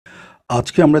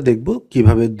আজকে আমরা দেখব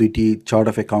কিভাবে দুইটি চার্ট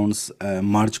অফ অ্যাকাউন্টস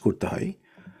মার্জ করতে হয়।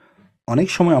 অনেক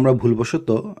সময় আমরা ভুলবশত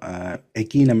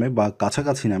একই নামে বা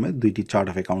কাছাকাছি নামে দুইটি চার্ট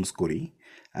অফ অ্যাকাউন্টস করি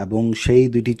এবং সেই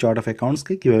দুইটি চার্ট অফ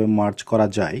অ্যাকাউন্টসকে কীভাবে মার্জ করা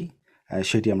যায়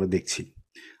সেটি আমরা দেখছি।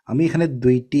 আমি এখানে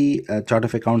দুইটি চার্ট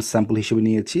অফ অ্যাকাউন্টস স্যাম্পল হিসেবে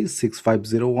নিয়েছি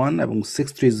 6501 এবং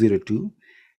 6302।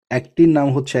 একটির নাম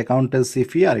হচ্ছে অ্যাকাউন্টেন্সি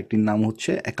ফি আর একটির নাম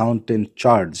হচ্ছে অ্যাকাউন্টেন্ট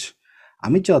চার্জ।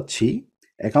 আমি চাচ্ছি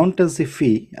অ্যাকাউন্টেন্সি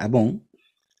ফি এবং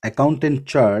অ্যাকাউন্টেন্ট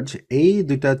চার্জ এই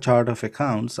দুইটা চার্ট অফ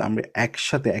অ্যাকাউন্টস আমরা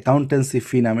একসাথে অ্যাকাউন্টেন্সি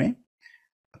ফি নামে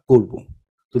করব।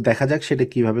 তো দেখা যাক সেটা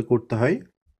কিভাবে করতে হয়।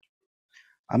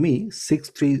 আমি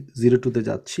 6302-তে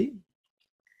যাচ্ছি,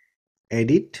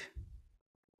 এডিট,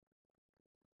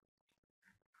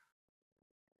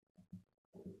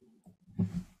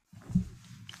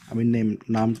 আমি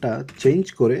নামটা চেঞ্জ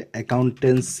করে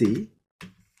অ্যাকাউন্টেন্সি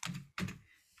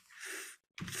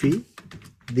ফি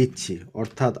দিচ্ছি,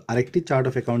 অর্থাৎ আরেকটি চার্ট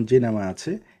অফ অ্যাকাউন্ট যে নামে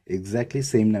আছে এক্স্যাক্টলি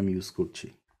সেম নাম ইউজ করছি।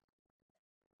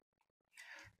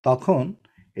 তখন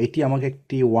এটি আমাকে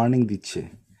একটি ওয়ার্নিং দিচ্ছে,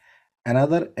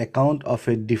 another account of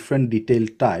a different detail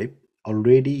type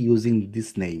already using this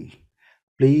name.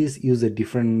 Please use a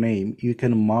different name. You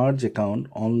can merge account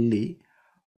only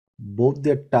both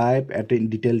their type at a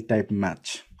detail type match.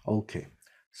 Okay.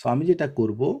 So আমি যেটা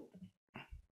করব,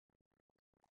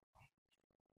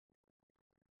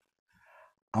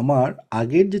 আমার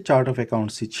আগের যে chart of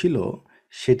অ্যাকাউন্টসই ছিল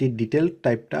সেটির detail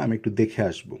টাইপটা আমি একটু দেখে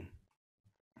আসব।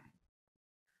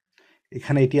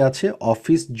 এখানে এটি আছে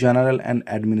office general and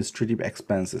administrative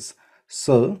expenses.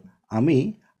 So আমি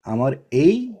আমার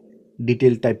এই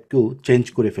ডিটেল টাইপকেও চেঞ্জ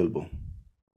করে ফেলব।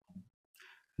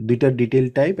 দুইটার ডিটেল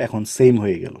টাইপ এখন সেম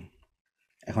হয়ে গেল।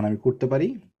 এখন আমি করতে পারি,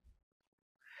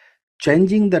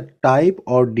 changing the type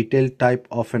or detail type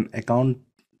of an account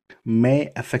May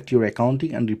affect your accounting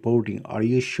and reporting, are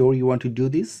you sure you want to do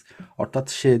this? অর্থাৎ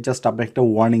সে জাস্ট আপনার একটা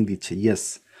ওয়ার্নিং দিচ্ছে, ইয়েস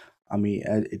আমি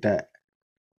এটা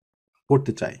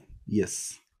করতে চাই, ইয়েস।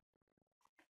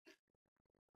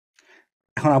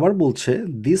 এখন আবার বলছে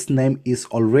this name is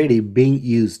already being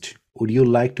used, would you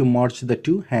like to merge the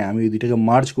two? হ্যাঁ, আমি ওই দুইটাকে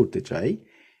মার্জ করতে চাই,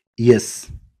 ইয়েস।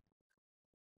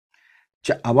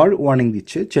 আবার ওয়ার্নিং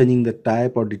দিচ্ছে, changing the type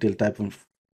or detail type of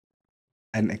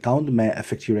an account May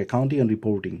affect your accounting and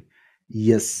reporting,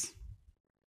 yes.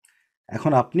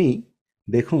 এখন আপনি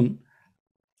দেখুন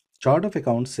চার্ট অফ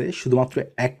অ্যাকাউন্টসে শুধুমাত্র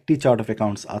একটি চার্ট অফ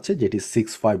অ্যাকাউন্টস আছে, যেটি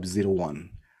 6501।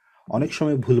 অনেক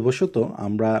সময় ভুলবশত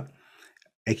আমরা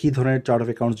একই ধরনের চার্ট অফ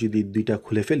অ্যাকাউন্টস যদি দুইটা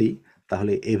খুলে ফেলি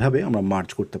তাহলে এভাবে আমরা মার্জ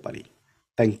করতে পারি।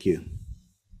 Thank you.